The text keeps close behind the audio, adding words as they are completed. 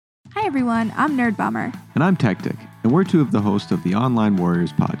Hi everyone, I'm Nerd Bummer. And I'm Tactic, and we're two of the hosts of the Online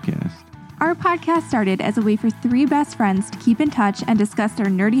Warriors podcast. Our podcast started as a way for three best friends to keep in touch and discuss their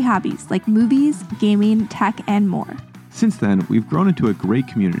nerdy hobbies like movies, gaming, tech, and more. Since then, we've grown into a great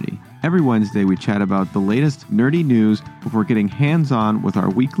community. Every Wednesday, we chat about the latest nerdy news before getting hands-on with our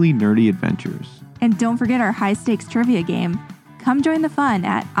weekly nerdy adventures. And don't forget our high-stakes trivia game. Come join the fun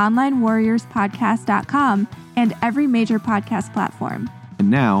at onlinewarriorspodcast.com and every major podcast platform. And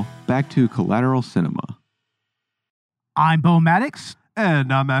now, back to Collateral Cinema. I'm Bo Maddox.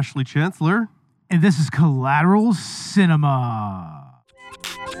 And I'm Ashley Chancellor. And this is Collateral Cinema.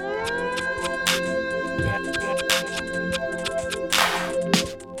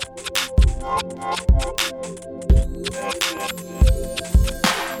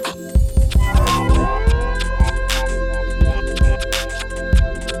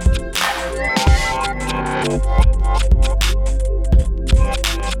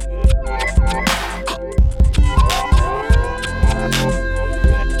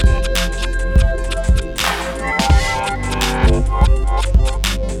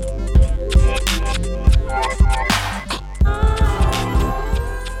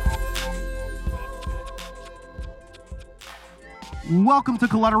 Welcome to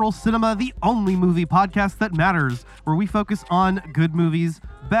Collateral Cinema, the only movie podcast that matters, where we focus on good movies,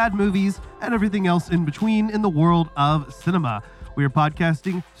 bad movies, and everything else in between in the world of cinema. We are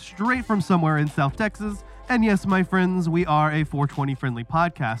podcasting straight from somewhere in South Texas, and yes, my friends, we are a 420 friendly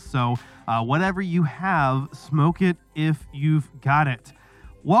podcast, so whatever you have, smoke it if you've got it.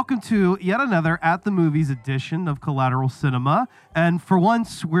 Welcome to yet another At the Movies edition of Collateral Cinema, and for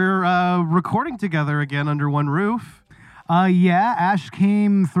once, we're recording together again under one roof. Yeah, Ash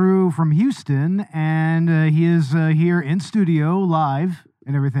came through from Houston, and he is here in studio, live,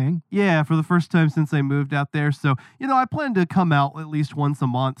 and everything. Yeah, for the first time since I moved out there. So, I plan to come out at least once a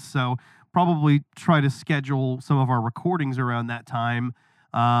month, so probably try to schedule some of our recordings around that time.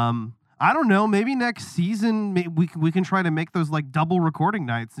 I don't know, maybe next season we can try to make those like double recording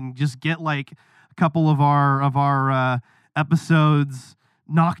nights and just get like a couple of our episodes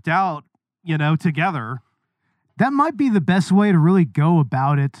knocked out, together. That might be the best way to really go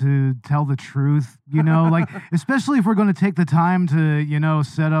about it, to tell the truth, like, especially if we're going to take the time to,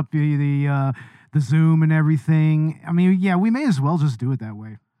 set up the Zoom and everything. I mean, yeah, we may as well just do it that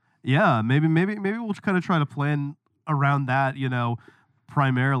way. Yeah, maybe we'll kind of try to plan around that,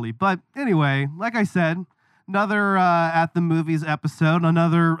 primarily. But anyway, like I said, another At the Movies episode,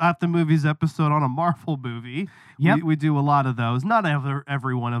 another At the Movies episode on a Marvel movie. Yep. We do a lot of those, not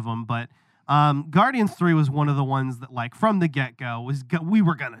every one of them, but Guardians 3 was one of the ones that, like, from the get-go, we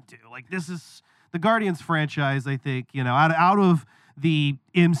were gonna do. Like, this is the Guardians franchise, I think, out of the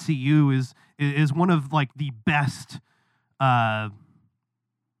MCU is one of, like, the best, like,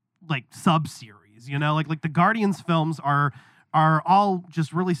 sub-series, Like, the Guardians films are all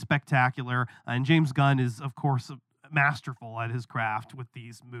just really spectacular, and James Gunn is, of course, masterful at his craft with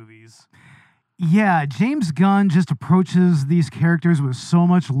these movies. Yeah, James Gunn just approaches these characters with so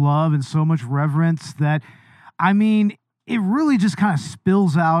much love and so much reverence that, I mean, it really just kind of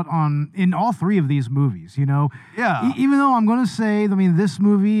spills out in all three of these movies, Yeah. Even though I'm going to say, this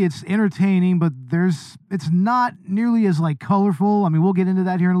movie, it's entertaining, but it's not nearly as, like, colorful. I mean, we'll get into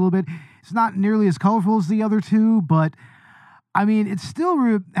that here in a little bit. It's not nearly as colorful as the other two, but, I mean, it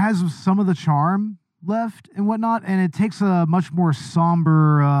still has some of the charm left and whatnot, and it takes a much more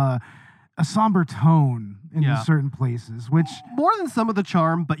somber tone in certain places, which more than some of the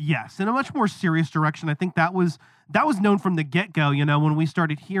charm, but yes, in a much more serious direction. I think that was known from the get-go, when we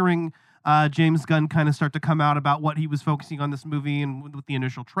started hearing James Gunn kind of start to come out about what he was focusing on this movie and with the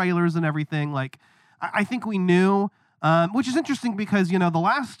initial trailers and everything. Like, I think we knew, which is interesting because, the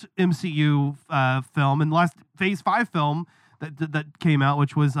last MCU film and the last Phase 5 film that came out,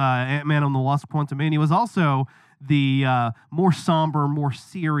 which was Ant-Man and the Wasp: Quantumania, was also the more somber, more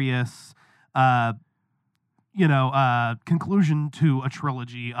serious conclusion to a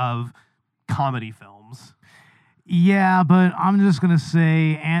trilogy of comedy films. Yeah, but I'm just going to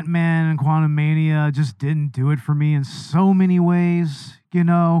say Ant-Man and Quantumania just didn't do it for me in so many ways,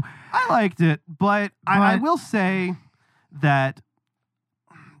 I liked it, but I will say that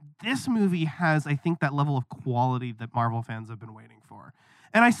this movie has, I think, that level of quality that Marvel fans have been waiting for.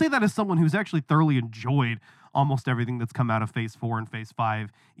 And I say that as someone who's actually thoroughly enjoyed almost everything that's come out of Phase 4 and Phase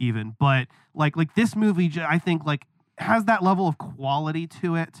 5 even. But like this movie, I think, like, has that level of quality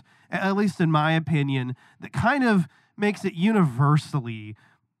to it, at least in my opinion, that kind of makes it universally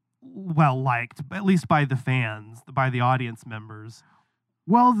well-liked, at least by the fans, by the audience members.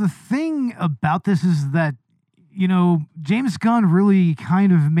 Well, the thing about this is that James Gunn really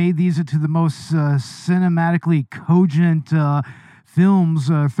kind of made these into the most cinematically cogent films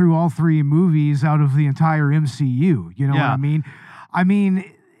through all three movies out of the entire MCU. You know what I mean? I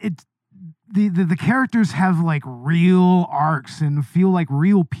mean, the characters have like real arcs and feel like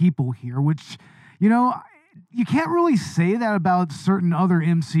real people here, which, you can't really say that about certain other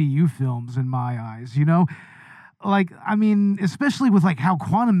MCU films in my eyes, especially with like how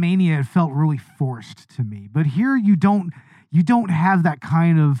Quantumania, it felt really forced to me. But here you don't have that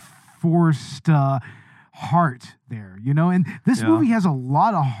kind of forced heart there, and this movie has a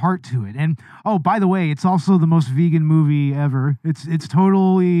lot of heart to it. And oh, by the way, it's also the most vegan movie ever. It's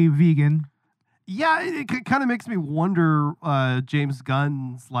totally vegan. Yeah, it kind of makes me wonder James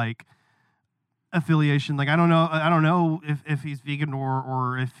Gunn's like affiliation. Like I don't know if he's vegan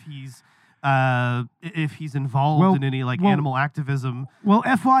or if he's involved in any like animal activism. Well,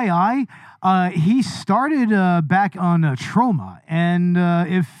 FYI, he started back on Troma, and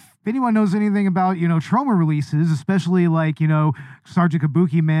if anyone knows anything about Troma releases, especially like Sergeant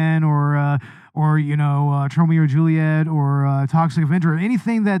Kabuki Man or Tromeo or Juliet or Toxic Avenger, or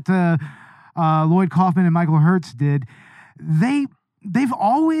anything that Lloyd Kaufman and Michael Hertz did, they've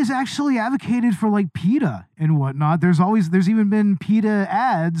always actually advocated for like PETA and whatnot. There's even been PETA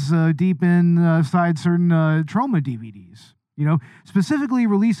ads deep inside certain Troma DVDs. Specifically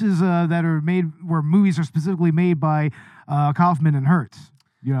releases that are made where movies are specifically made by Kaufman and Hertz.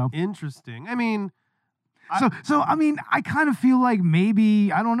 Interesting. I mean, I kind of feel like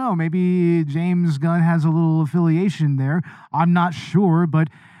maybe, I don't know, maybe James Gunn has a little affiliation there. I'm not sure, but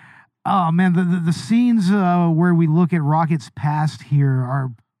oh man, the scenes where we look at Rocket's past here are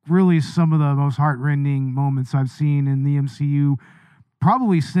really some of the most heartrending moments I've seen in the MCU,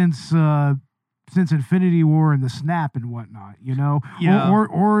 probably since Infinity War and the Snap and whatnot, or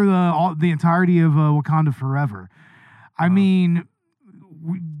the entirety of Wakanda Forever. I mean,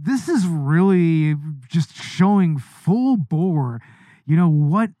 this is really just showing full bore,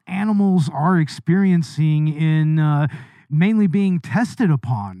 what animals are experiencing in mainly being tested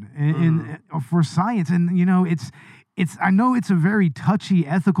upon for science. And, it's I know it's a very touchy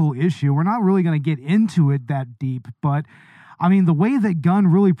ethical issue. We're not really going to get into it that deep, but I mean, the way that Gunn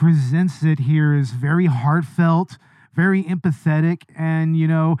really presents it here is very heartfelt, very empathetic. And,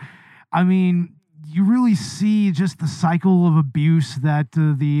 you really see just the cycle of abuse that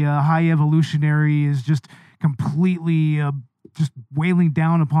the high evolutionary is just completely just wailing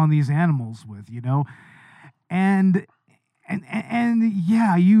down upon these animals with, and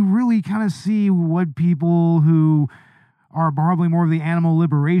yeah, you really kind of see what people who are probably more of the animal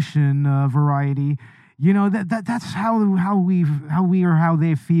liberation variety, that's how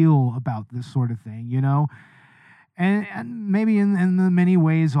they feel about this sort of thing, and maybe in the many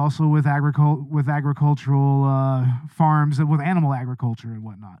ways also with agricultural farms and with animal agriculture and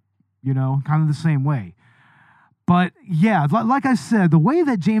whatnot, kind of the same way. But yeah, like I said, the way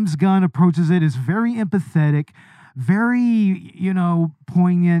that James Gunn approaches it is very empathetic, very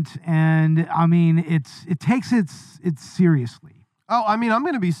poignant, and I mean it takes it seriously. Oh, I mean, I'm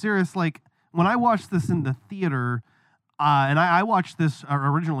going to be serious. Like when I watched this in the theater, and I watched this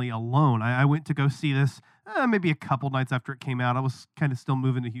originally alone. I went to go see this maybe a couple nights after it came out. I was kind of still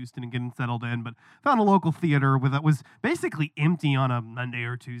moving to Houston and getting settled in, but found a local theater that was basically empty on a Monday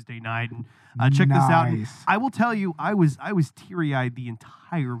or Tuesday night, and checked this out. And I will tell you, I was teary-eyed the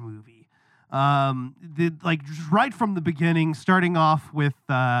entire movie. Just right from the beginning, starting off with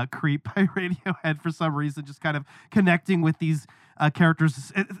Creep by Radiohead for some reason, just kind of connecting with these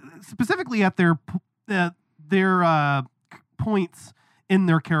characters, specifically at their points in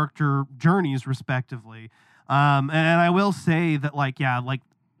their character journeys, respectively. And I will say that,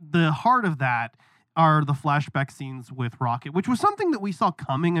 the heart of that are the flashback scenes with Rocket, which was something that we saw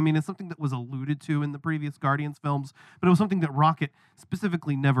coming. I mean, it's something that was alluded to in the previous Guardians films, but it was something that Rocket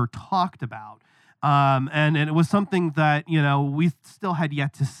specifically never talked about. And it was something that, we still had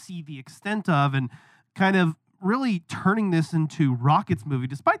yet to see the extent of, and kind of really turning this into Rocket's movie,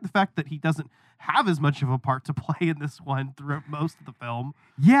 despite the fact that he doesn't have as much of a part to play in this one throughout most of the film.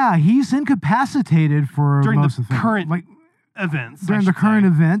 Yeah, he's incapacitated for during most the of the current events. During the current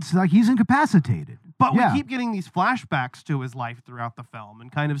events, he's incapacitated. But we keep getting these flashbacks to his life throughout the film,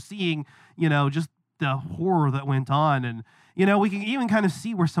 and kind of seeing, just the horror that went on, and we can even kind of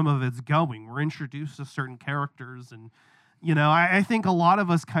see where some of it's going. We're introduced to certain characters, and I think a lot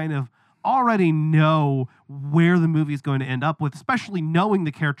of us kind of already know where the movie is going to end up with, especially knowing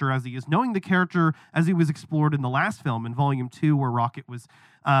the character as he is, knowing the character as he was explored in the last film in Volume 2, where Rocket was,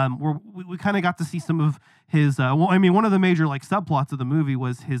 where we kind of got to see some of his, one of the major subplots of the movie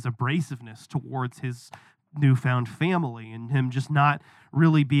was his abrasiveness towards his newfound family and him just not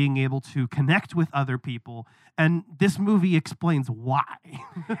really being able to connect with other people. And this movie explains why.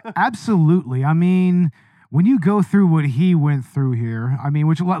 Absolutely. I mean, when you go through what he went through here, I mean,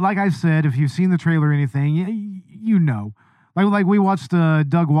 which, like I said, if you've seen the trailer or anything, you know. Like we watched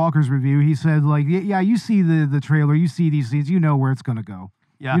Doug Walker's review. He said, like, yeah, you see the trailer, you see these scenes, you know where it's going to go.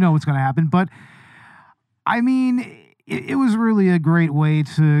 Yeah. You know what's going to happen. But, I mean, it was really a great way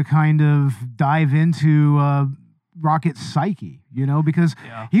to kind of dive into Rocket's psyche, you know, because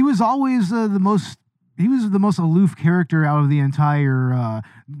he was always the most aloof character out of the entire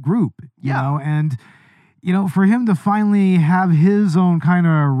group, you know, and, you know, for him to finally have his own kind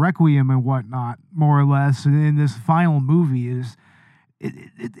of requiem and whatnot, more or less, in this final movie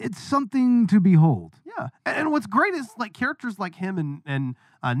it's something to behold. Yeah, and what's great is like characters like him and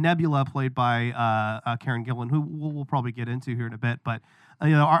Nebula, played by Karen Gillan, who we'll probably get into here in a bit, but you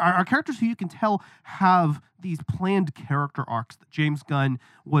know, are characters who you can tell have these planned character arcs that James Gunn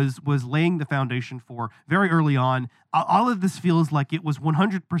was laying the foundation for very early on. All of this feels like it was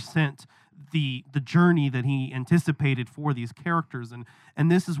 100% the journey that he anticipated for these characters,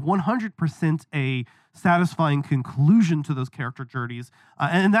 and this is 100% a satisfying conclusion to those character journeys,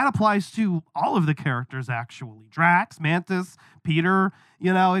 and that applies to all of the characters, actually. Drax, Mantis, Peter,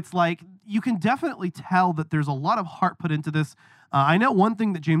 you know, it's like you can definitely tell that there's a lot of heart put into this. I know one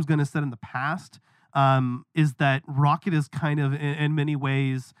thing that James Gunn has said in the past is that Rocket is kind of in many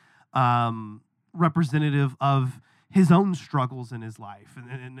ways representative of his own struggles in his life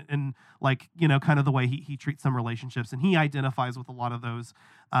and like, you know, kind of the way he treats some relationships. And he identifies with a lot of those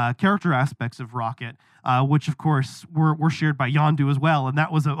character aspects of Rocket, which, of course, were shared by Yondu as well. And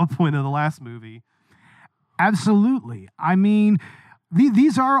that was a point of the last movie. Absolutely. I mean,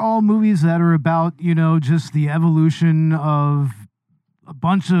 these are all movies that are about, you know, just the evolution of a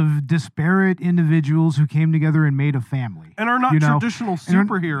bunch of disparate individuals who came together and made a family. And are not traditional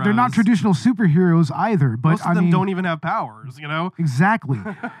superheroes. They're not traditional superheroes either. But most of them don't even have powers, you know? Exactly.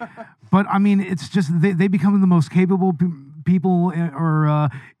 But, I mean, it's just they become the most capable people or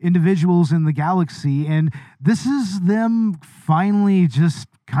individuals in the galaxy. And this is them finally just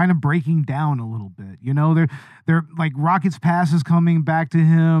kind of breaking down a little bit. You know, they're like Rocket's past is coming back to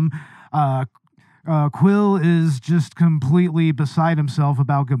him. Quill is just completely beside himself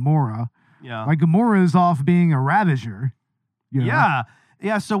about Gamora. Yeah. Like Gamora is off being a Ravager. You know? Yeah.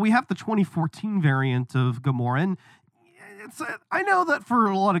 Yeah. So we have the 2014 variant of Gamora. And I know that for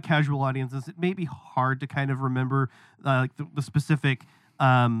a lot of casual audiences, it may be hard to kind of remember like the specific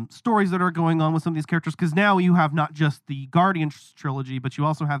stories that are going on with some of these characters, because now you have not just the Guardians trilogy, but you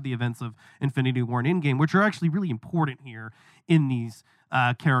also have the events of Infinity War and Endgame, which are actually really important here in these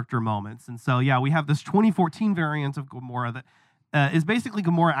character moments. And so, yeah, we have this 2014 variant of Gamora that is basically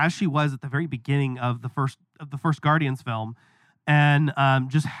Gamora as she was at the very beginning of the first Guardians film, and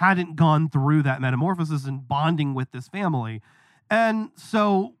just hadn't gone through that metamorphosis and bonding with this family. And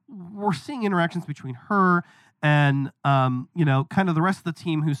so we're seeing interactions between her and, you know, kind of the rest of the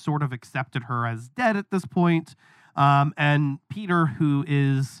team who sort of accepted her as dead at this point, and Peter, who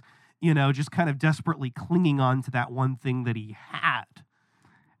is, you know, just kind of desperately clinging on to that one thing that he had.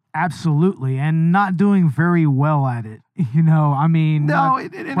 Absolutely, and not doing very well at it. You know, I mean, no,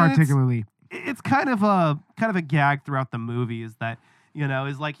 particularly. It's kind of a gag throughout the movie, is that, you know,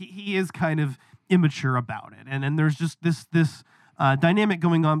 is like he is kind of immature about it, and there's just this dynamic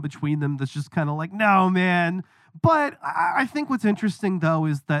going on between them that's just kind of like, no, man. But I think what's interesting though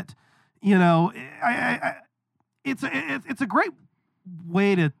is that, you know, it's a great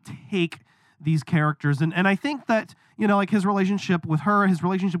way to take these characters, and I think that, you know, like his relationship with her, his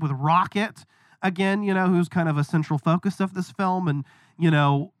relationship with Rocket, again, you know, who's kind of a central focus of this film, and, you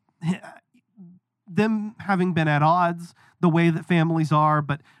know, them having been at odds the way that families are,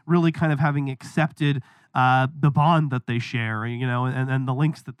 but really kind of having accepted the bond that they share, you know, and the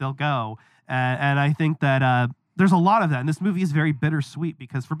lengths that they'll go. And I think that there's a lot of that. And this movie is very bittersweet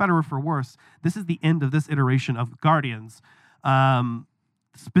because, for better or for worse, this is the end of this iteration of Guardians.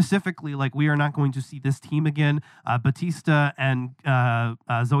 Specifically, like, we are not going to see this team again. Batista and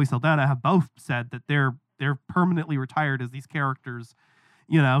Zoe Saldana have both said that they're permanently retired as these characters,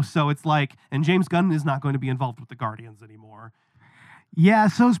 you know. So it's like, and James Gunn is not going to be involved with the Guardians anymore. Yeah,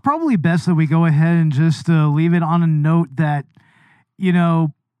 so it's probably best that we go ahead and just leave it on a note that, you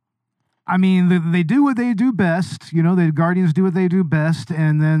know, I mean, they do what they do best. You know, the Guardians do what they do best,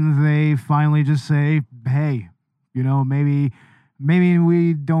 and then they finally just say, hey, you know, maybe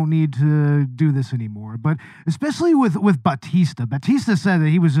we don't need to do this anymore. But especially with Batista. Batista said that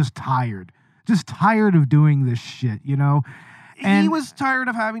he was just tired of doing this shit, you know? he was tired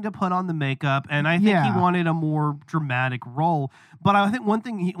of having to put on the makeup, and I think he wanted a more dramatic role. But I think one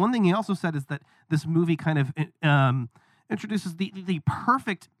thing he also said is that this movie kind of introduces the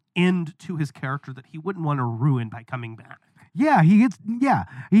perfect end to his character that he wouldn't want to ruin by coming back. Yeah, he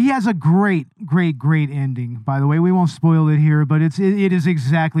has a great ending. By the way, we won't spoil it here, but it is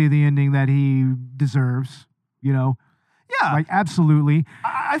exactly the ending that he deserves. You know. Yeah, like absolutely.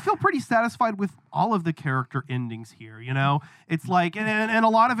 I feel pretty satisfied with all of the character endings here. You know, it's like, and a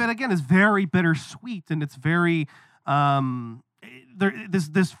lot of it again is very bittersweet, and it's very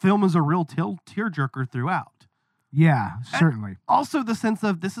this film is a real tearjerker throughout. Yeah, certainly. And also, the sense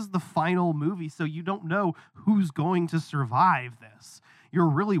of this is the final movie, so you don't know who's going to survive this. You're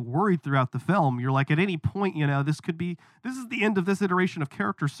really worried throughout the film. You're like, at any point, you know, this is the end of this iteration of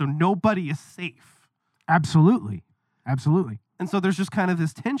characters, so nobody is safe. Absolutely. And so there's just kind of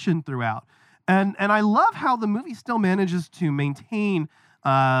this tension throughout. And I love how the movie still manages to maintain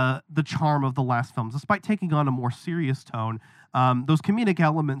the charm of the last films, despite taking on a more serious tone. Those comedic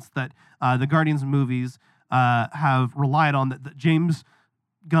elements that the Guardians movies have relied on, that James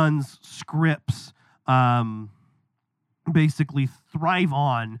Gunn's scripts basically thrive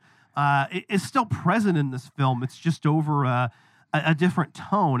on, is still present in this film. It's just over a different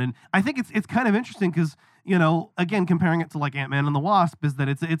tone. And I think it's kind of interesting because, you know, again, comparing it to like Ant-Man and the Wasp, is that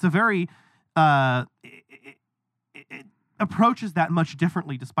it's a very it approaches that much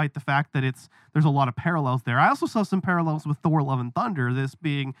differently, despite the fact that there's a lot of parallels there. I also saw some parallels with Thor: Love and Thunder, this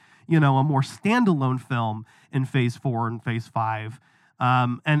being, you know, a more standalone film in Phase 4 and Phase 5.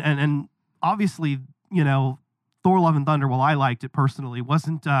 And obviously, you know, Thor: Love and Thunder, while I liked it personally,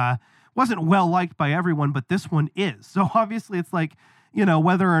 wasn't well liked by everyone, but this one is. So obviously it's like, you know,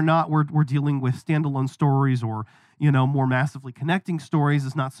 whether or not we're dealing with standalone stories or, you know, more massively connecting stories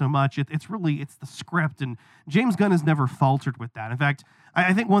is not so much. It's the script, and James Gunn has never faltered with that. In fact,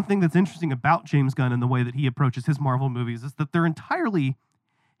 I think one thing that's interesting about James Gunn and the way that he approaches his Marvel movies is that they're entirely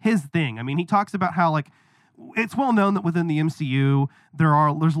his thing. I mean, he talks about how, like, it's well known that within the MCU,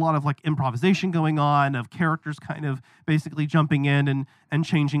 there's a lot of like improvisation going on, of characters kind of basically jumping in and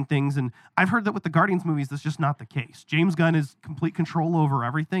changing things. And I've heard that with the Guardians movies, that's just not the case. James Gunn has complete control over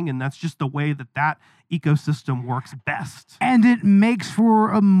everything, and that's just the way that ecosystem works best. And it makes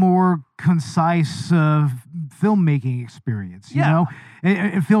for a more concise filmmaking experience, you know?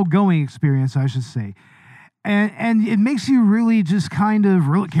 A film-going experience, I should say. And it makes you really just kind of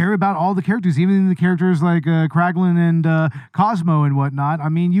really care about all the characters, even the characters like Kraglin and Cosmo and whatnot. I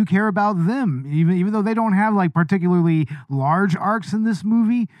mean, you care about them, even though they don't have like particularly large arcs in this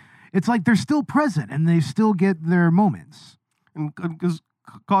movie. It's like they're still present and they still get their moments. And is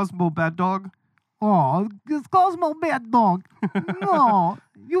Cosmo bad dog? Oh, it's Cosmo bad dog. No,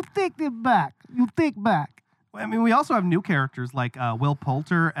 you take it back. You take back. I mean, we also have new characters like Will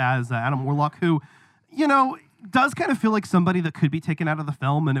Poulter as Adam Warlock, who, you know, does kind of feel like somebody that could be taken out of the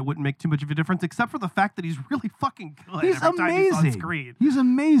film and it wouldn't make too much of a difference, except for the fact that he's really fucking good. He's every amazing. time he's on screen. He's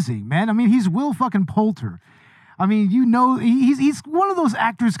amazing, man. I mean, he's Will fucking Poulter. I mean, you know, he's one of those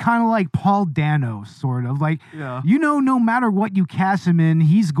actors kind of like Paul Dano, sort of. Like, you know, no matter what you cast him in,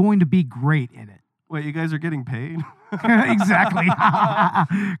 he's going to be great in it. Wait, you guys are getting paid? Exactly.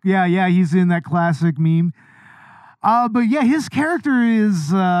 Yeah, he's in that classic meme. But yeah, his character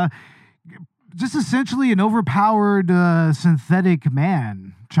is just essentially an overpowered synthetic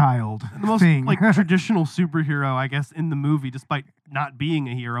man-child the most thing. Like traditional superhero, I guess, in the movie, despite not being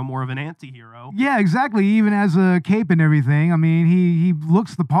a hero, more of an anti-hero. Yeah, exactly. Even as a cape and everything. I mean, he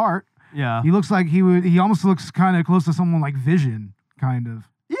looks the part. Yeah. He looks like he almost looks kind of close to someone like Vision, kind of.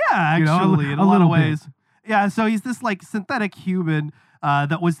 Yeah, actually, in a lot of ways. Yeah, so he's this like synthetic human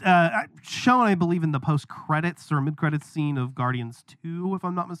that was shown, I believe, in the post-credits or mid-credits scene of Guardians 2, if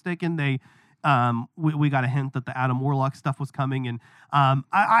I'm not mistaken. We got a hint that the Adam Warlock stuff was coming, and I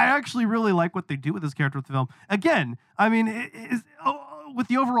actually really like what they do with this character with the film. Again, I mean, with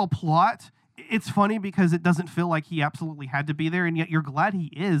the overall plot, it's funny because it doesn't feel like he absolutely had to be there, and yet you're glad he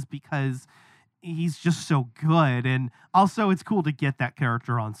is because he's just so good. And also, it's cool to get that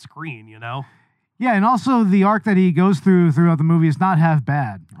character on screen, you know? Yeah, and also the arc that he goes throughout the movie is not half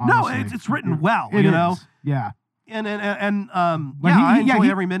bad. Honestly. No, it's written well, you know? Yeah. And I enjoy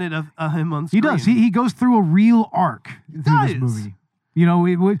every minute of him on screen. He does. He goes through a real arc through this movie. You know,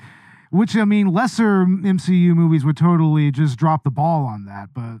 which I mean, lesser MCU movies would totally just drop the ball on that.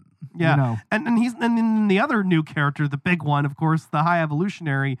 But yeah, you know. and then the other new character, the big one, of course, the High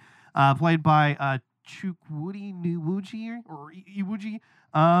Evolutionary, played by Chukwudi Iwuji.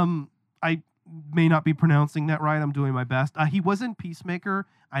 I may not be pronouncing that right. I'm doing my best. He was in Peacemaker.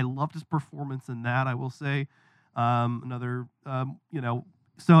 I loved his performance in that, I will say. Another,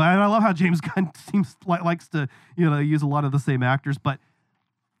 So, and I love how James Gunn seems likes to, use a lot of the same actors. But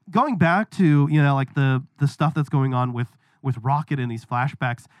going back to, like the stuff that's going on with Rocket in these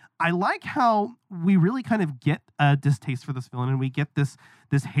flashbacks, I like how we really kind of get a distaste for this villain, and we get this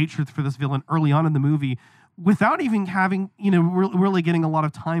hatred for this villain early on in the movie without even having, really getting a lot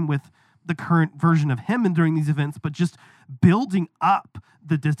of time with the current version of him and during these events, but just building up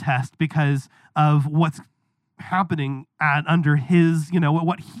the detest because of what's happening under his,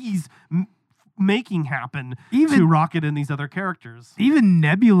 what he's making happen to Rocket and these other characters. Even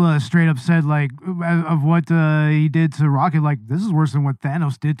Nebula straight up said, like, of what he did to Rocket, like, this is worse than what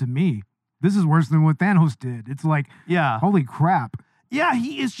Thanos did to me. This is worse than what Thanos did. It's like, yeah, holy crap. Yeah,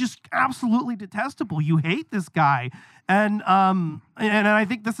 he is just absolutely detestable. You hate this guy. And I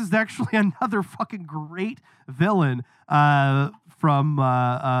think this is actually another fucking great villain from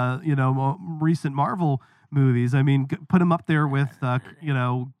recent Marvel movies. I mean, put him up there with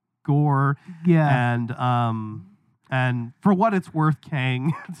Gore. Yeah. And for what it's worth,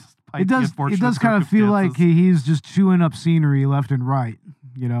 Kang. It does kind of feel like he's just chewing up scenery left and right,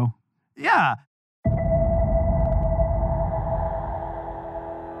 Yeah.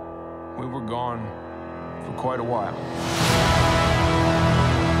 We were gone for quite a while.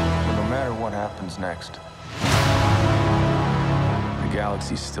 But no matter what happens next, the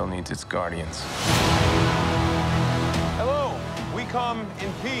galaxy still needs its guardians. Hello, we come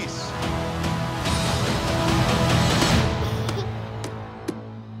in peace.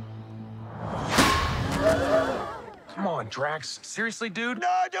 Come on, Drax. Seriously, dude? No!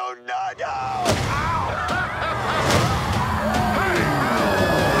 Ow!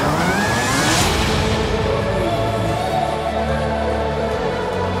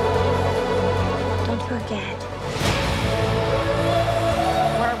 Don't forget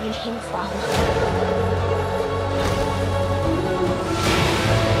where we came from.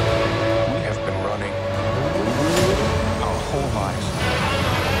 We have been running our whole lives.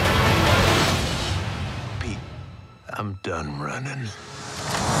 Pete, I'm done running.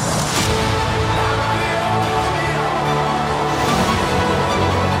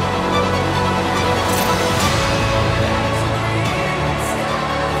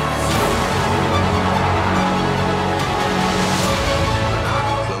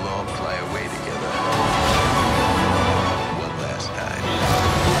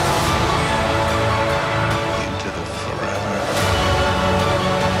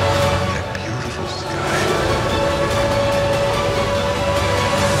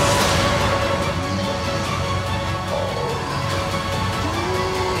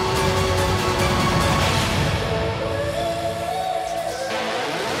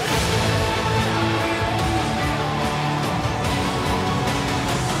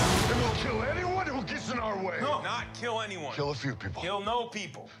 Kill a few people. Kill no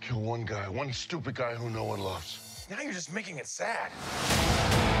people. Kill one guy, one stupid guy who no one loves. Now you're just making it sad.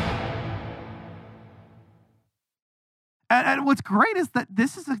 And what's great is that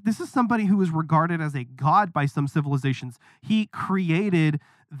this is somebody who is regarded as a god by some civilizations. He created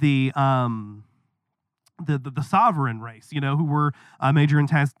the sovereign race, who were a major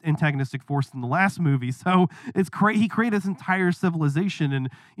antagonistic force in the last movie. So it's great. He created this entire civilization, and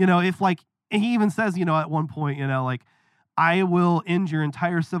if like he even says, at one point, like, I will end your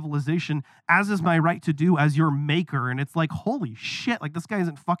entire civilization, as is my right to do as your maker. And it's like, holy shit, like this guy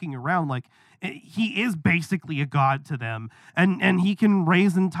isn't fucking around. Like he is basically a god to them. And he can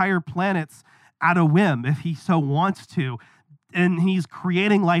raise entire planets at a whim if he so wants to. And he's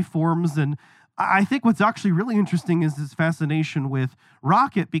creating life forms. And I think what's actually really interesting is his fascination with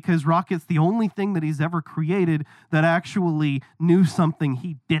Rocket, because Rocket's the only thing that he's ever created that actually knew something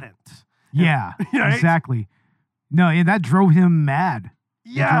he didn't. Yeah, exactly. No, and that drove him mad.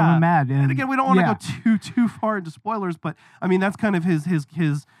 Yeah, it drove him mad. And again, we don't want to go too far into spoilers, but I mean that's kind of his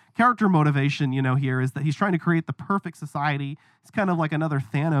character motivation. Here is that he's trying to create the perfect society. It's kind of like another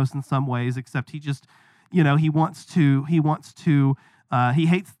Thanos in some ways, except he just, he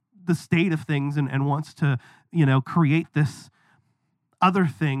hates the state of things and wants to, create this other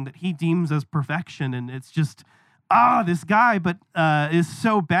thing that he deems as perfection, and it's just. This guy, but is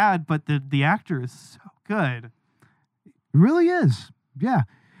so bad, but the actor is so good. It really is. Yeah.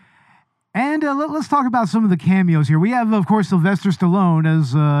 And let's talk about some of the cameos here. We have, of course, Sylvester Stallone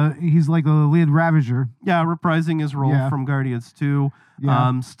as he's like the lead Ravager. Yeah, reprising his role from Guardians 2.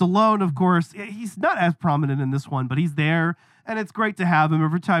 Yeah. Stallone, of course, he's not as prominent in this one, but he's there, and it's great to have him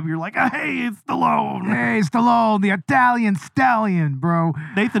every time you're like, hey, it's Stallone. Hey, Stallone, the Italian stallion, bro.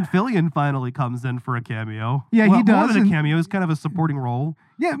 Nathan Fillion finally comes in for a cameo. Yeah, well, he does. More than a cameo, it's kind of a supporting role.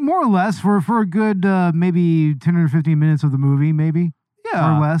 Yeah, more or less for a good maybe 10 or 15 minutes of the movie, maybe.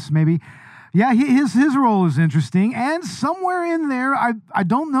 Yeah. Or less, maybe. Yeah, his role is interesting. And somewhere in there, I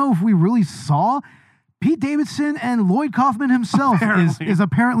don't know if we really saw Pete Davidson, and Lloyd Kaufman himself is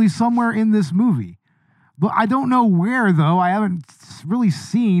apparently somewhere in this movie. But I don't know where, though. I haven't really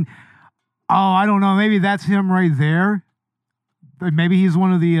seen. Oh, I don't know. Maybe that's him right there. Maybe he's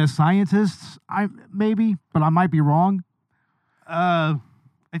one of the scientists. Maybe, but I might be wrong. I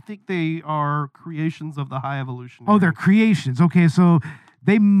think they are creations of the High Evolution. Oh, they're creations. Okay, so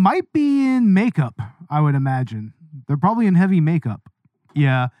they might be in makeup, I would imagine. They're probably in heavy makeup.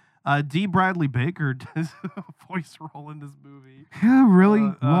 Yeah. D. Bradley Baker does a voice role in this movie. Yeah, really?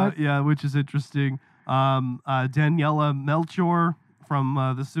 What? Yeah, which is interesting. Daniela Melchior from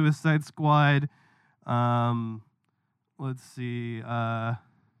the Suicide Squad. Let's see.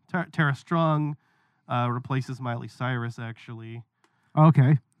 Tara Strong replaces Miley Cyrus, actually.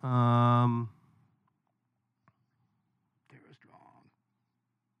 Okay. Tara Strong.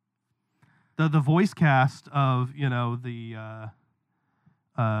 The voice cast of, the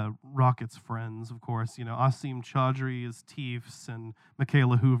Rocket's friends, of course. Asim Chaudhry as Teefs and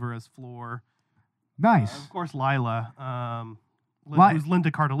Michaela Hoover as Floor. Nice. Of course, Lila, who's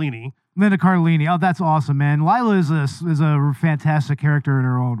Linda Cardellini. Linda Cardellini. Oh, that's awesome, man. Lila is a fantastic character in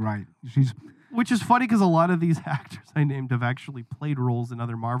her own right. Which is funny because a lot of these actors I named have actually played roles in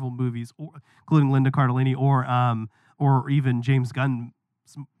other Marvel movies, including Linda Cardellini or even James Gunn's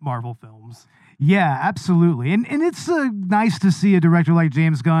Marvel films. Yeah, absolutely. And it's nice to see a director like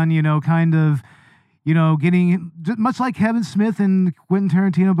James Gunn, kind of, getting, much like Kevin Smith and Quentin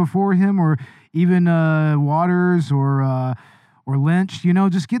Tarantino before him, or even Waters or Lynch,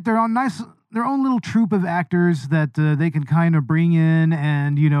 just get their own little troupe of actors that they can kind of bring in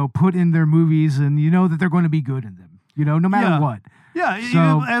and, put in their movies, and that they're going to be good in them, no matter what. Yeah,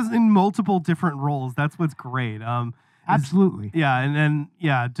 so, as in multiple different roles. That's what's great. Absolutely. Yeah, and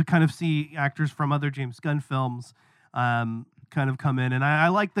to kind of see actors from other James Gunn films kind of come in. And I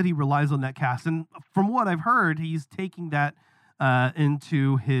like that he relies on that cast. And from what I've heard, he's taking that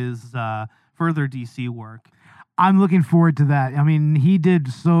into his further DC work. I'm looking forward to that. I mean, he did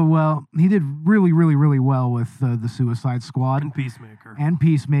so well. He did really, really, really well with the Suicide Squad. And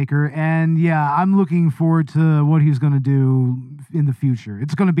Peacemaker. And yeah, I'm looking forward to what he's going to do in the future.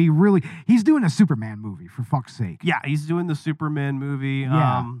 It's going to be really... He's doing a Superman movie, for fuck's sake. Yeah, he's doing the Superman movie.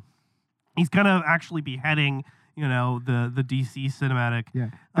 Yeah. He's going to actually be heading, the DC cinematic. Yeah,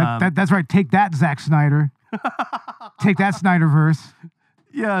 that's right. Take that, Zack Snyder. Take that, Snyderverse.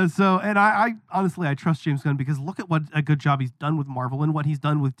 Yeah, so, and I honestly, I trust James Gunn because look at what a good job he's done with Marvel and what he's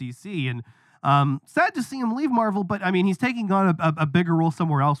done with DC. And sad to see him leave Marvel, but I mean, he's taking on a bigger role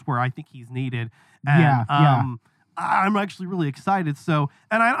somewhere else where I think he's needed. And, I'm actually really excited. So,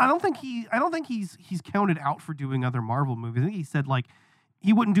 and I don't think he's counted out for doing other Marvel movies. I think he said like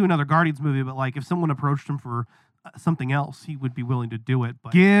he wouldn't do another Guardians movie, but like if someone approached him for something else, he would be willing to do it.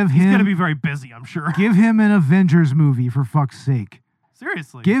 But he's going to be very busy, I'm sure. Give him an Avengers movie, for fuck's sake.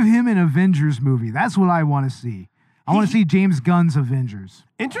 Seriously. Give him an Avengers movie. That's what I want to see. I want to see James Gunn's Avengers.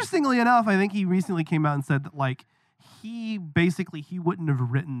 Interestingly enough, I think he recently came out and said that, like, he wouldn't have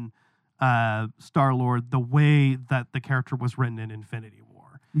written Star-Lord the way that the character was written in Infinity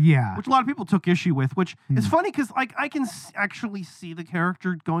War. Yeah. Which a lot of people took issue with, which is funny because, like, I can actually see the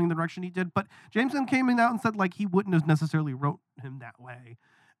character going the direction he did, but James Gunn came out and said, like, he wouldn't have necessarily wrote him that way.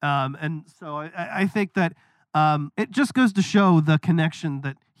 And so I think that it just goes to show the connection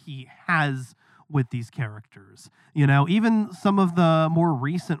that he has with these characters. Even some of the more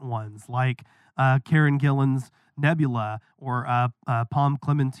recent ones, like Karen Gillan's Nebula or Palm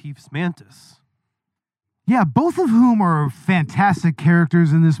Clementif's Mantis. Yeah, both of whom are fantastic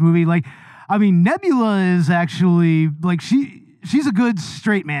characters in this movie. Like, I mean, Nebula is actually, like, she's a good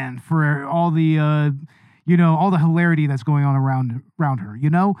straight man for all the... all the hilarity that's going on around her,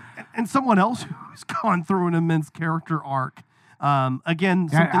 And someone else who's gone through an immense character arc. Again,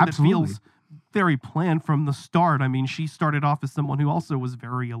 something that feels very planned from the start. I mean, she started off as someone who also was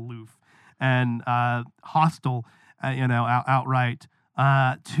very aloof and hostile, outright,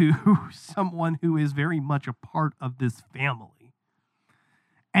 to someone who is very much a part of this family.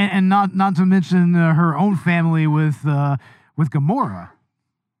 And not to mention her own family with Gamora.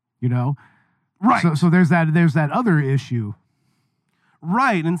 you know? Right. So there's that other issue.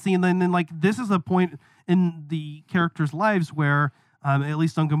 Right. And see, and then like this is a point in the characters' lives where, at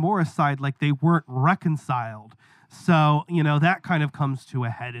least on Gamora's side, like they weren't reconciled. So, that kind of comes to a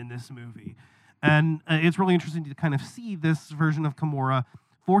head in this movie. And it's really interesting to kind of see this version of Gamora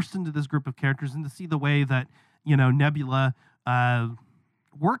forced into this group of characters and to see the way that, Nebula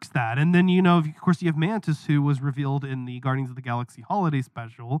works that. And then, of course, you have Mantis, who was revealed in the Guardians of the Galaxy holiday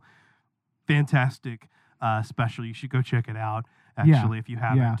special. Fantastic special. You should go check it out, actually, if you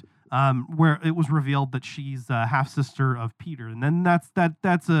haven't. Where it was revealed that she's a half-sister of Peter. And then that's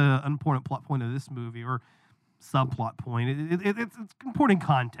an important plot point of this movie, or subplot point. It's important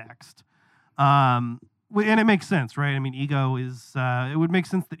context. And it makes sense, right? I mean, Ego is... it would make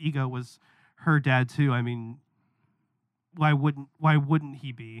sense that Ego was her dad, too. I mean, why wouldn't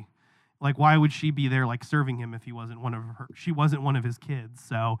he be? Like, why would she be there, like, serving him if he wasn't she wasn't one of his kids?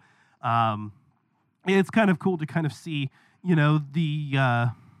 So, it's kind of cool to kind of see,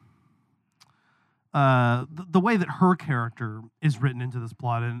 the way that her character is written into this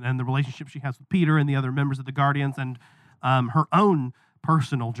plot and the relationship she has with Peter and the other members of the Guardians and her own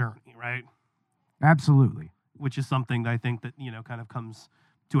personal journey, right? Absolutely. Which is something that I think that, kind of comes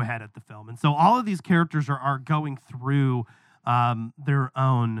to a head at the film. And so all of these characters are going through their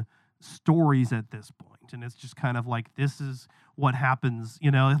own stories at this point. And it's just kind of like, this is what happens,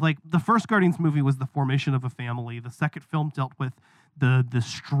 like the first Guardians movie was the formation of a family. The second film dealt with the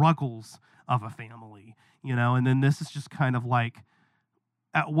struggles of a family, and then this is just kind of like,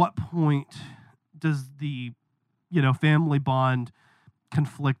 at what point does the, family bond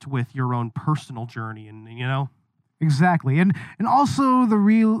conflict with your own personal journey? And, Exactly. And also the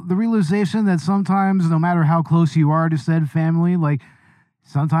realization that sometimes, no matter how close you are to said family, like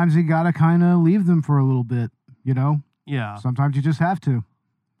sometimes you got to kind of leave them for a little bit, Yeah. Sometimes you just have to.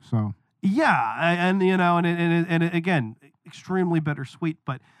 So. Yeah. And again, extremely bittersweet,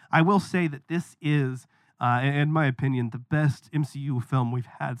 but I will say that this is, in my opinion, the best MCU film we've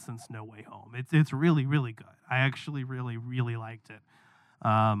had since No Way Home. It's really, really good. I actually really, really liked it.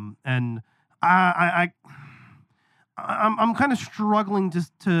 And I'm kind of struggling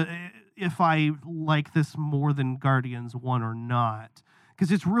just to if I like this more than Guardians 1 or not,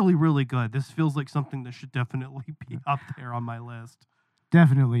 because it's really, really good. This feels like something that should definitely be up there on my list.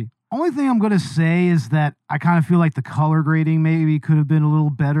 Definitely. Only thing I'm going to say is that I kind of feel like the color grading maybe could have been a little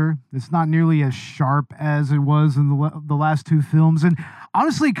better. It's not nearly as sharp as it was in the last two films. And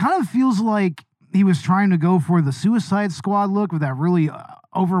honestly, it kind of feels like he was trying to go for the Suicide Squad look with that really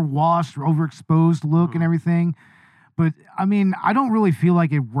overwashed, overexposed look and everything. But, I mean, I don't really feel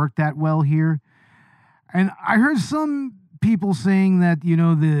like it worked that well here. And I heard some people saying that,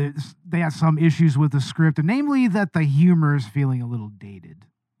 they had some issues with the script, and namely that the humor is feeling a little dated,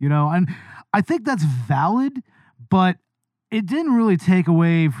 and I think that's valid, but it didn't really take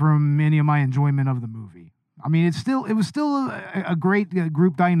away from any of my enjoyment of the movie. I mean, it was still a great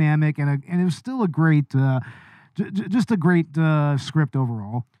group dynamic, and it was still a great, just a great script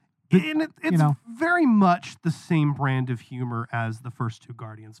overall. And it's very much the same brand of humor as the first two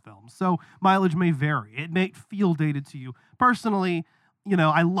Guardians films. So mileage may vary. It may feel dated to you. Personally,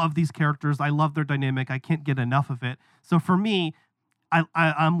 I love these characters. I love their dynamic. I can't get enough of it. So for me,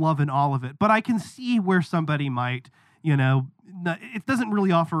 I'm loving all of it. But I can see where somebody might, it doesn't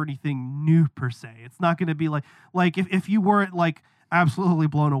really offer anything new per se. It's not going to be like if you weren't like absolutely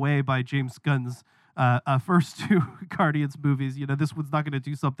blown away by James Gunn's first two Guardians movies, this one's not going to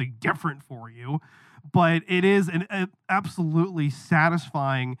do something different for you, but it is an absolutely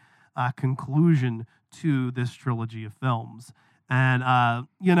satisfying conclusion to this trilogy of films. And,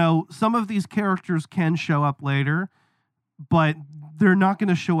 some of these characters can show up later, but they're not going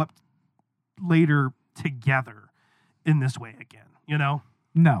to show up later together in this way again, No,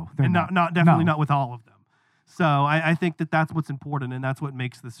 and not with all of them. So I think that that's what's important, and that's what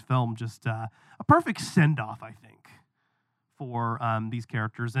makes this film just a perfect send-off, I think, for these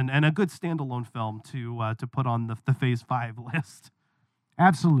characters, and a good standalone film to put on the Phase 5 list.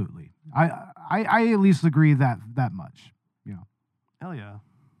 Absolutely. I at least agree that much. Hell yeah.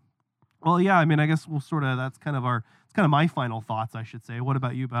 Well, yeah, I mean, I guess it's kind of my final thoughts, I should say. What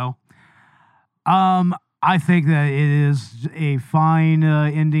about you, Bo? I think that it is a fine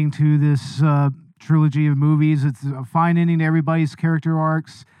ending to this trilogy of movies. It's a fine ending to everybody's character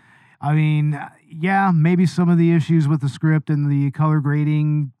arcs. I mean, yeah, maybe some of the issues with the script and the color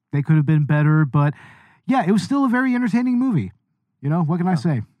grading, they could have been better, but yeah, it was still a very entertaining movie. What can I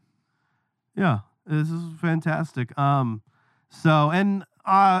say? Yeah, this is fantastic. So, and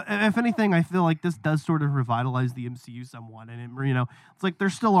if anything, I feel like this does sort of revitalize the MCU somewhat, and it's like there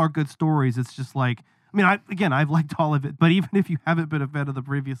still are good stories. It's just like, I mean, I've liked all of it, but even if you haven't been a fan of the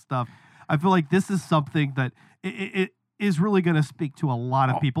previous stuff, I feel like this is something that it is really going to speak to a lot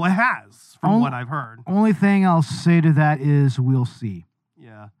of people. It has, from what I've heard. Only thing I'll say to that is we'll see.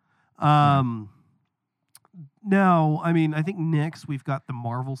 Yeah. No, I mean, I think next we've got the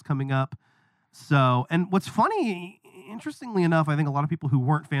Marvels coming up. So, and what's funny, interestingly enough, I think a lot of people who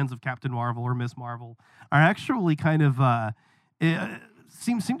weren't fans of Captain Marvel or Miss Marvel are actually kind of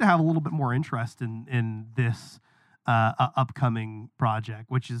seem to have a little bit more interest in this upcoming project,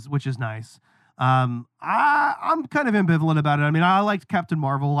 which is nice. I'm kind of ambivalent about it. I mean, I liked Captain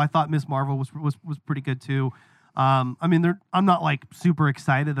Marvel. I thought Miss Marvel was pretty good too. I mean, I'm not like super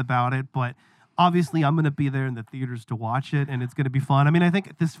excited about it, but obviously I'm going to be there in the theaters to watch it, and it's going to be fun. I mean, I think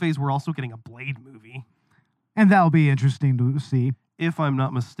at this phase we're also getting a Blade movie, and that'll be interesting to see, if I'm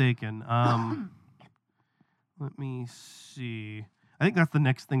not mistaken. Let me see. I think that's the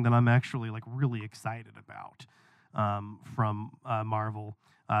next thing that I'm actually like really excited about from Marvel.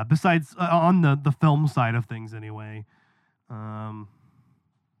 Besides on the film side of things, anyway.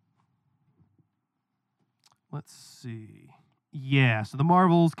 Let's see. Yeah, so the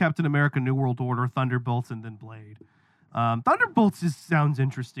Marvels, Captain America, New World Order, Thunderbolts, and then Blade. Thunderbolts sounds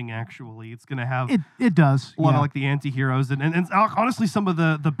interesting, actually. It's going to have it does a lot of like the anti-heroes and honestly some of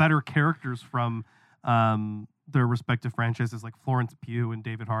the better characters from their respective franchises, like Florence Pugh and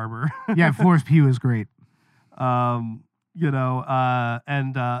David Harbour. Yeah, Florence Pugh is great. I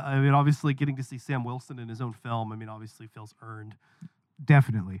mean, obviously getting to see Sam Wilson in his own film, I mean, obviously feels earned.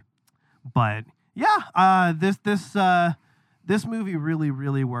 Definitely. But yeah, this movie really,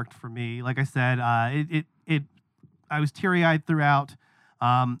 really worked for me. Like I said, I was teary-eyed throughout.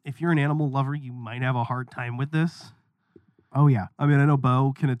 If you're an animal lover, you might have a hard time with this. Oh yeah. I mean, I know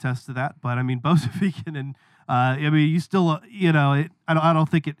Bo can attest to that, but I mean, Bo's a vegan, and I mean, you still, I don't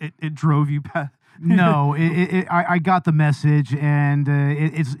think it drove you past. No, I got the message, and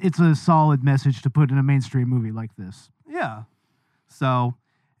it's a solid message to put in a mainstream movie like this. Yeah. So,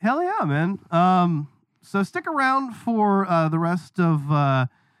 hell yeah, man. So stick around for the rest of,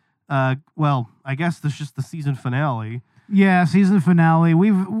 well, I guess this is just the season finale. Yeah, season finale.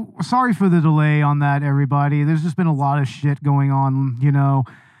 Sorry for the delay on that, everybody. There's just been a lot of shit going on,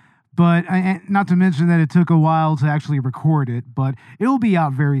 But not to mention that it took a while to actually record it, but it'll be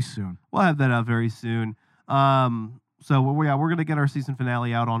out very soon. We'll have that out very soon. So we're going to get our season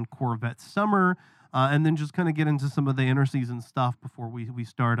finale out on Corvette Summer, and then just kind of get into some of the interseason stuff before we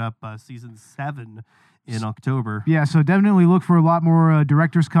start up season 7 in October. Yeah, so definitely look for a lot more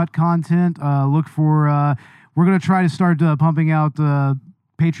director's cut content. Look for we're going to try to start pumping out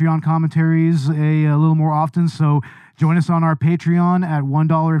Patreon commentaries a little more often, so join us on our Patreon at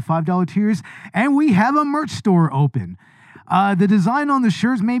 $1 and $5 tiers, and we have a merch store open. The design on the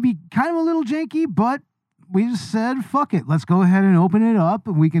shirts may be kind of a little janky, but we just said, fuck it. Let's go ahead and open it up.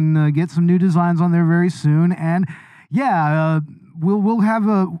 We can get some new designs on there very soon. And yeah, we'll go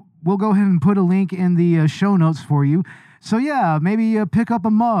ahead and put a link in the show notes for you. So yeah, maybe pick up a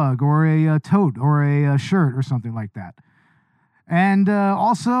mug or a tote or a shirt or something like that. And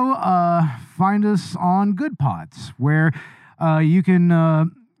also find us on Good Pods, where you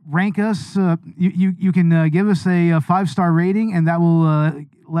can rank us. You can give us a 5-star rating, and that will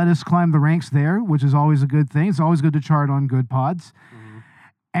let us climb the ranks there, which is always a good thing. It's always good to chart on Good Pods. Mm-hmm.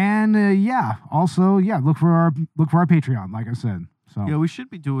 And also look for our Patreon, like I said. So yeah, we should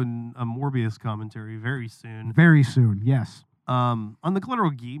be doing a Morbius commentary very soon. Very soon, yes. On the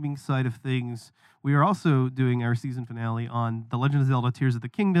Collateral Gaming side of things, we are also doing our season finale on The Legend of Zelda: Tears of the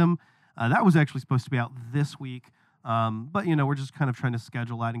Kingdom. That was actually supposed to be out this week, but we're just kind of trying to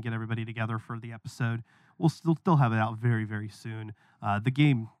schedule that and get everybody together for the episode. We'll still have it out very, very soon. The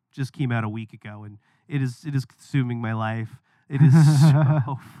game just came out a week ago, and it is consuming my life. It is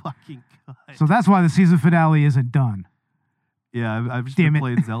so fucking good. So that's why the season finale isn't done. Yeah, I've just been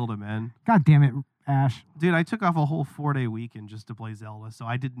playing Zelda, man. God damn it, Ash. Dude, I took off a whole 4-day weekend just to play Zelda, so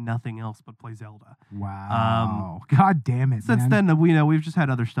I did nothing else but play Zelda. Wow. God damn it, Since then, we've just had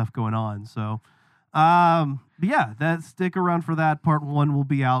other stuff going on, so... but yeah, stick around for that. Part 1 will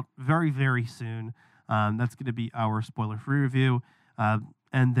be out very, very soon. That's going to be our spoiler-free review.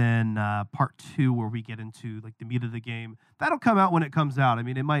 And then part 2, where we get into like the meat of the game, that'll come out when it comes out. I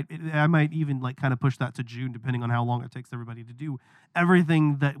mean, I might even like kind of push that to June, depending on how long it takes everybody to do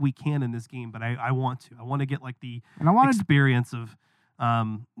everything that we can in this game. But I want to get like the experience of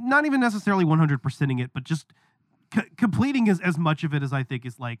not even necessarily 100%ing it, but just completing as much of it as I think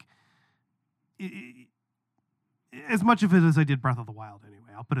is like as much of it as I did Breath of the Wild anyway.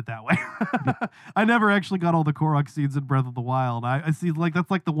 I'll put it that way. I never actually got all the Korok seeds in Breath of the Wild. I see, like,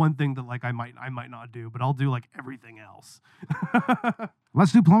 that's like the one thing that like I might not do, but I'll do like everything else.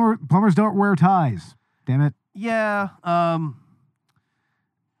 Let's do plumbers don't wear ties. Damn it. Yeah.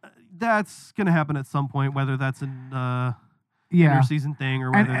 That's gonna happen at some point, whether that's in interseason thing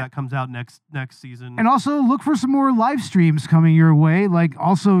or whether that comes out next season. And also look for some more live streams coming your way. Like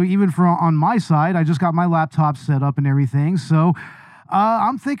also even on my side, I just got my laptop set up and everything. So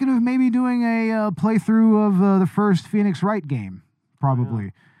I'm thinking of maybe doing a playthrough of the first Phoenix Wright game.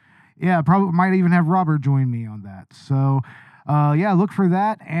 Probably. Yeah, probably might even have Robert join me on that. So look for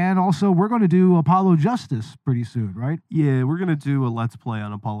that. And also we're going to do Apollo Justice pretty soon, right? Yeah, we're going to do a Let's Play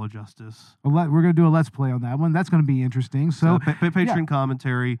on Apollo Justice. We're going to do a Let's Play on that one. That's going to be interesting. So Patreon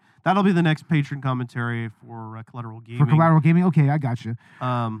commentary. That'll be the next Patreon commentary for Collateral Gaming. For Collateral Gaming? Okay, I got you.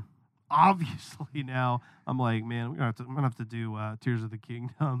 Obviously now I'm like, man, I'm going to have to do Tears of the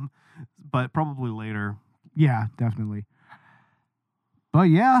Kingdom, but probably later. Yeah, definitely. But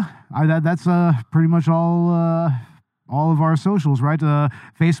yeah, that's pretty much all of our socials, right?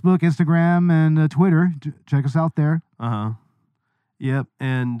 Facebook, Instagram, and Twitter. Check us out there. Yep.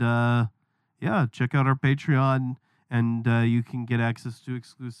 And check out our Patreon, and you can get access to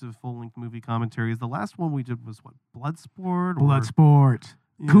exclusive full-length movie commentaries. The last one we did was what? Bloodsport? Bloodsport.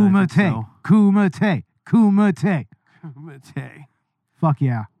 Yeah, Kumite. Kumite. Kumite. Kumite. Fuck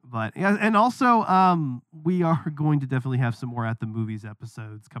yeah. But yeah, and also we are going to definitely have some more At the Movies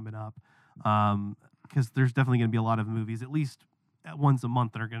episodes coming up. Because there's definitely going to be a lot of movies, at least once a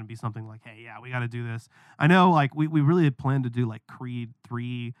month, that are going to be something like, hey, yeah, we got to do this. I know, like, we really had planned to do, like, Creed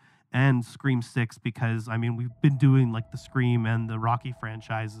 3 and Scream 6 because, I mean, we've been doing, like, the Scream and the Rocky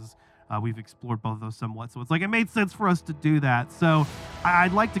franchises. We've explored both of those somewhat. So it's like, it made sense for us to do that. So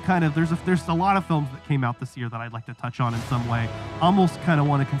I'd like to kind of, there's a lot of films that came out this year that I'd like to touch on in some way. Almost kind of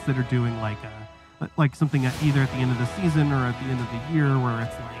want to consider doing, like something either at the end of the season or at the end of the year where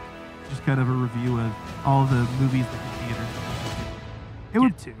it's, like, just kind of a review of all the movies that the theaters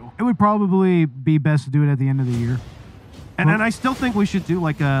It would probably be best to do it at the end of the year. And then I still think we should do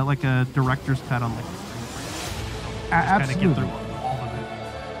like a director's cut on like the Scream franchise. Absolutely. Kind of get through all the movies.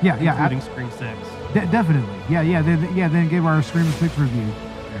 Yeah, including Scream 6. Definitely. Yeah. Then give our Scream 6 review.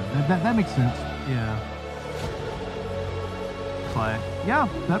 Yeah, that makes sense. Yeah. But yeah,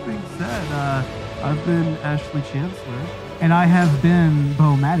 that being said, I've been Ashley Chancellor. And I have been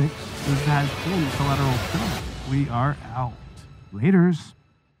Bo Maddox. This has been Collateral Cinema. We are out. Laters.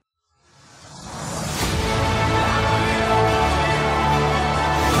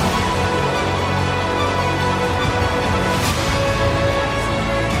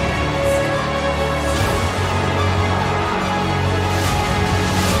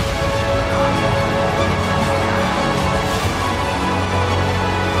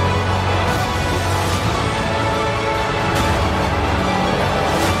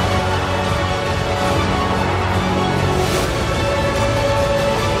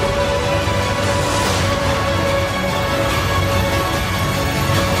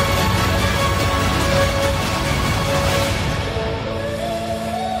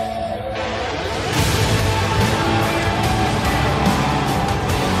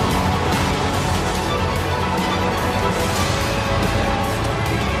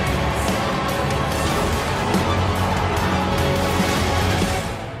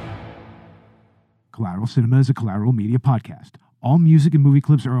 Collateral Cinema is a Collateral Media podcast. All music and movie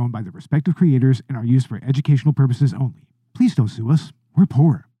clips are owned by their respective creators and are used for educational purposes only. Please don't sue us. We're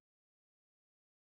poor.